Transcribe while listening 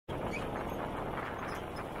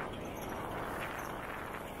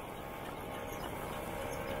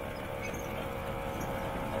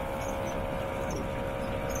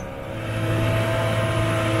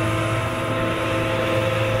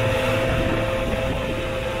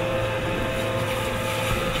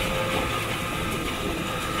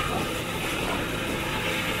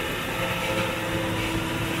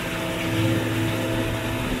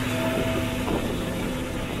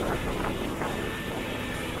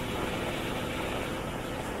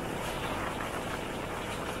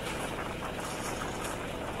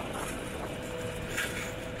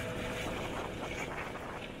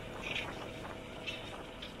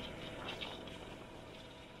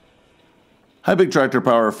Hi Big Tractor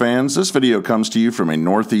Power fans, this video comes to you from a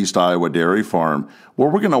Northeast Iowa dairy farm where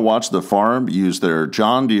we're going to watch the farm use their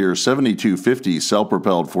John Deere 7250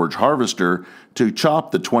 self-propelled forage harvester to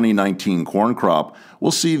chop the 2019 corn crop.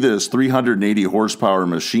 We'll see this 380 horsepower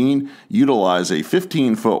machine utilize a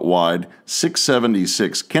 15-foot wide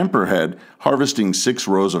 676 Kemper head harvesting 6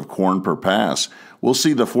 rows of corn per pass. We'll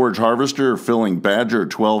see the forage harvester filling Badger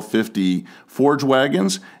 1250 forage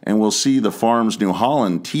wagons, and we'll see the farm's New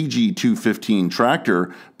Holland TG215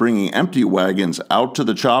 tractor bringing empty wagons out to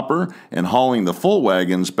the chopper and hauling the full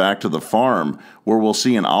wagons back to the farm, where we'll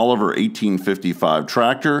see an Oliver 1855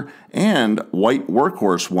 tractor and white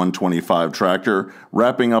Workhorse 125 tractor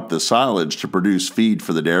wrapping up the silage to produce feed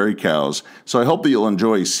for the dairy cows. So I hope that you'll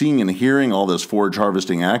enjoy seeing and hearing all this forage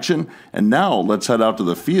harvesting action. And now let's head out to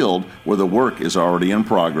the field where the work is already in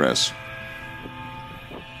progress.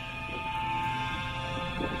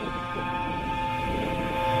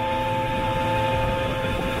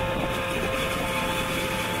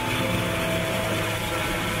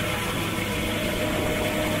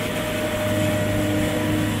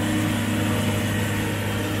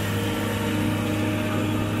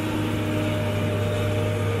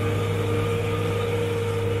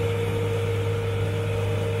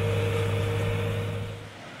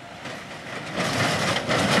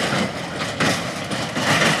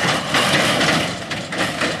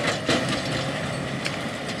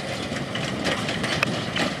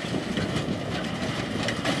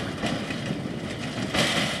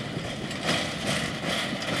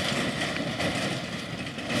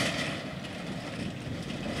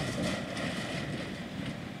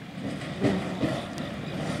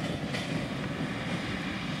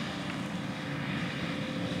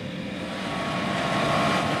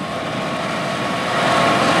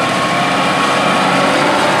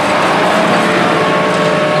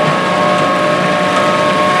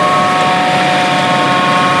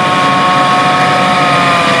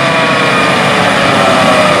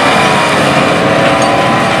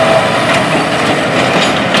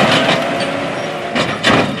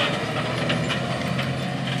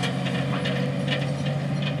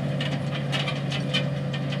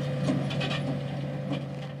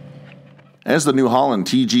 As the New Holland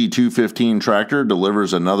TG215 tractor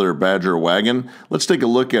delivers another Badger wagon, let's take a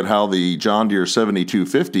look at how the John Deere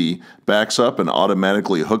 7250 backs up and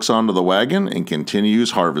automatically hooks onto the wagon and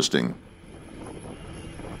continues harvesting.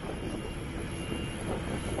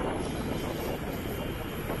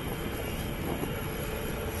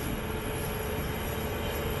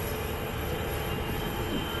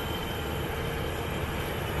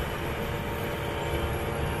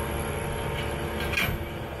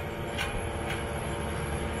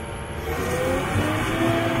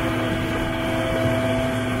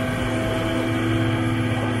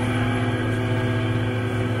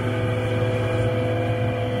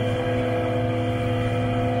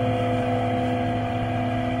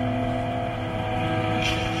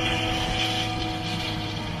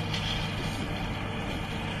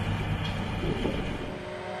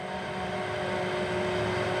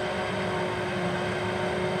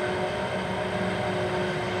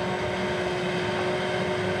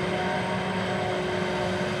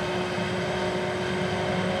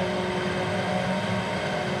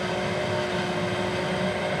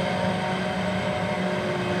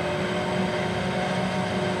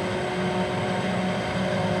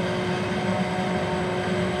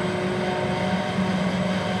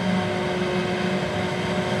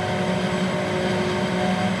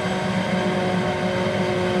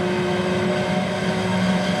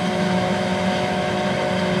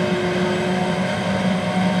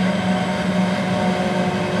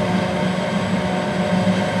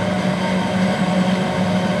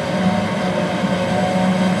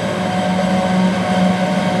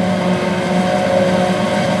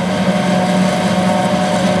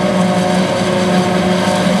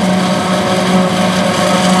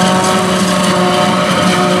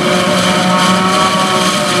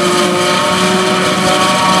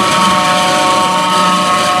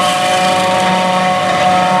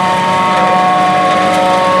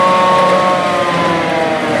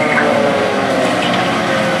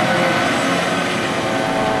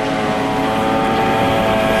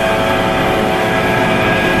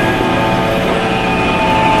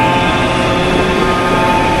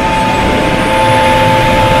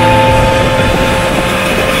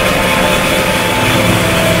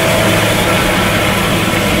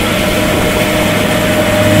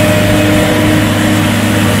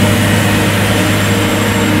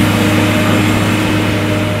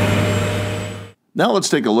 Now let's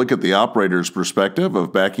take a look at the operator's perspective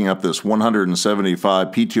of backing up this 175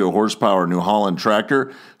 PTO horsepower New Holland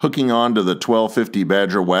tractor, hooking on to the 1250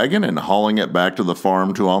 Badger wagon and hauling it back to the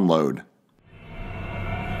farm to unload.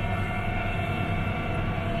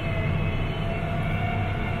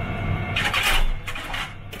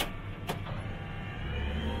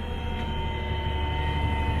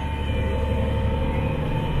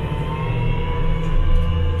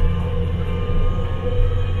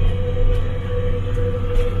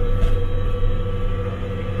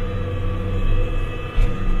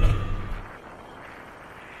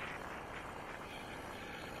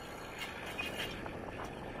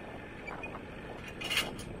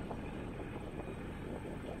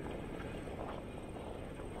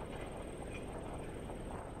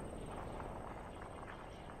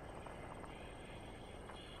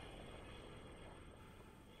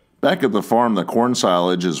 Back at the farm, the corn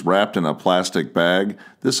silage is wrapped in a plastic bag.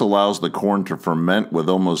 This allows the corn to ferment with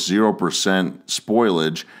almost 0%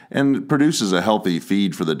 spoilage and produces a healthy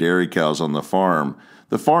feed for the dairy cows on the farm.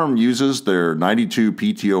 The farm uses their 92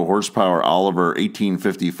 PTO horsepower Oliver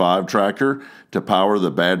 1855 tractor to power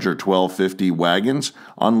the Badger 1250 wagons,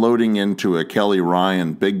 unloading into a Kelly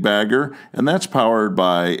Ryan big bagger, and that's powered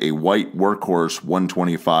by a white Workhorse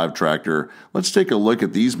 125 tractor. Let's take a look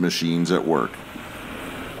at these machines at work.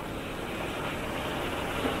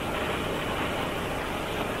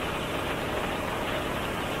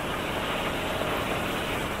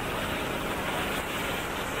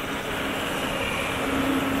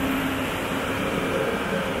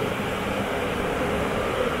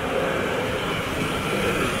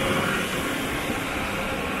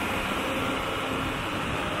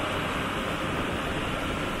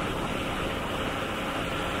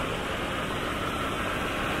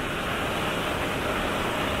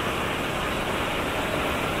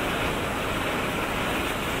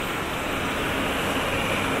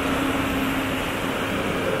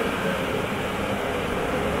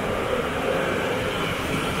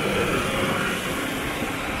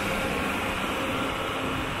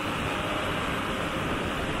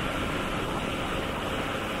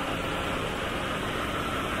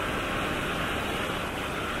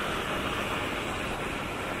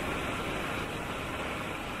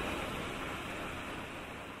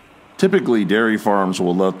 Typically, dairy farms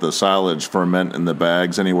will let the silage ferment in the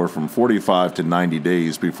bags anywhere from 45 to 90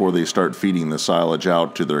 days before they start feeding the silage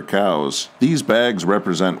out to their cows. These bags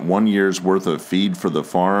represent 1 year's worth of feed for the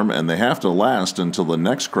farm, and they have to last until the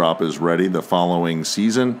next crop is ready the following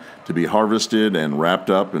season to be harvested and wrapped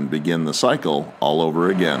up and begin the cycle all over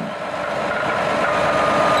again.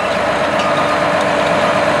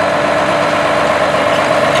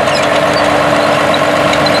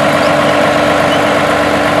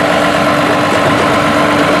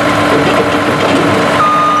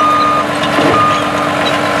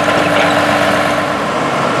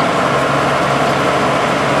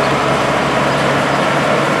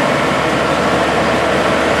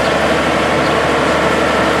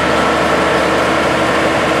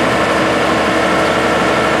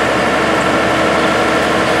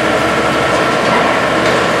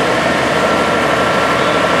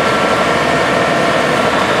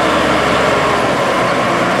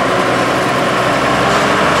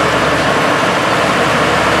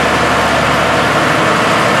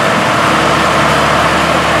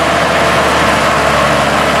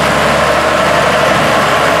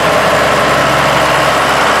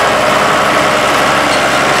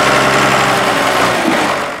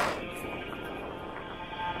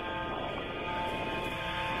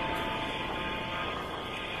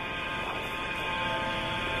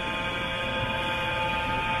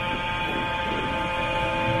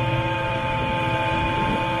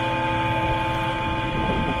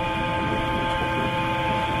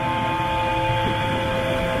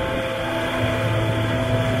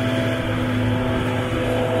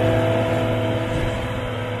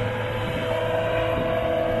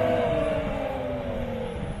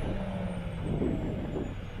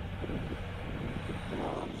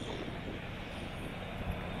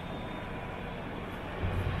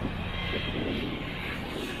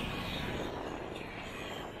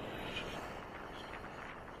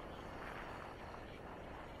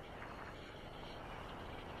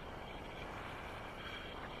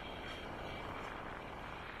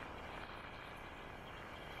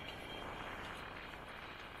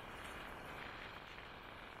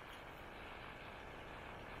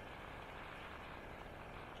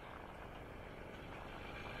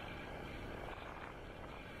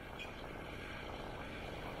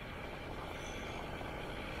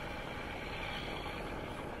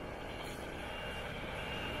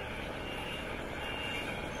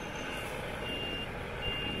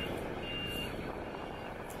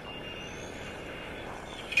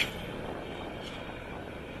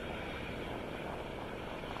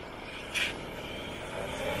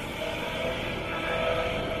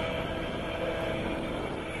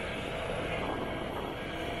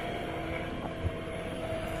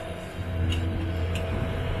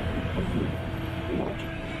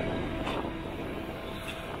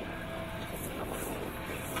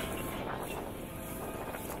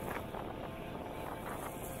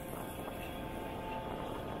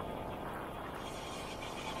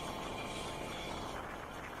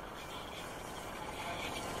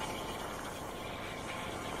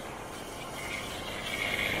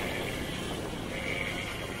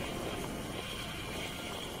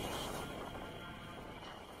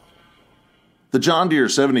 The John Deere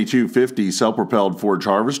 7250 self-propelled forage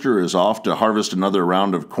harvester is off to harvest another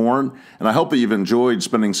round of corn, and I hope that you've enjoyed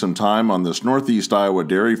spending some time on this Northeast Iowa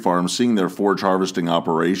dairy farm seeing their forage harvesting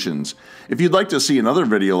operations. If you'd like to see another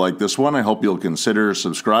video like this one, I hope you'll consider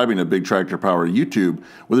subscribing to Big Tractor Power YouTube,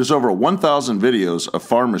 where there's over 1,000 videos of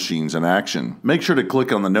farm machines in action. Make sure to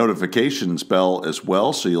click on the notifications bell as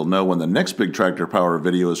well so you'll know when the next Big Tractor Power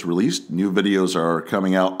video is released. New videos are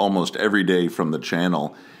coming out almost every day from the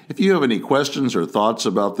channel. If you have any questions or thoughts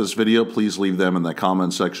about this video, please leave them in the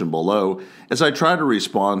comment section below as I try to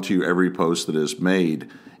respond to every post that is made.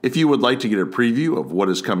 If you would like to get a preview of what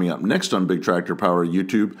is coming up next on Big Tractor Power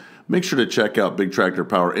YouTube, make sure to check out Big Tractor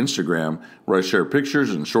Power Instagram, where I share pictures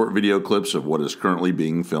and short video clips of what is currently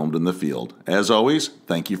being filmed in the field. As always,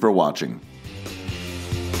 thank you for watching.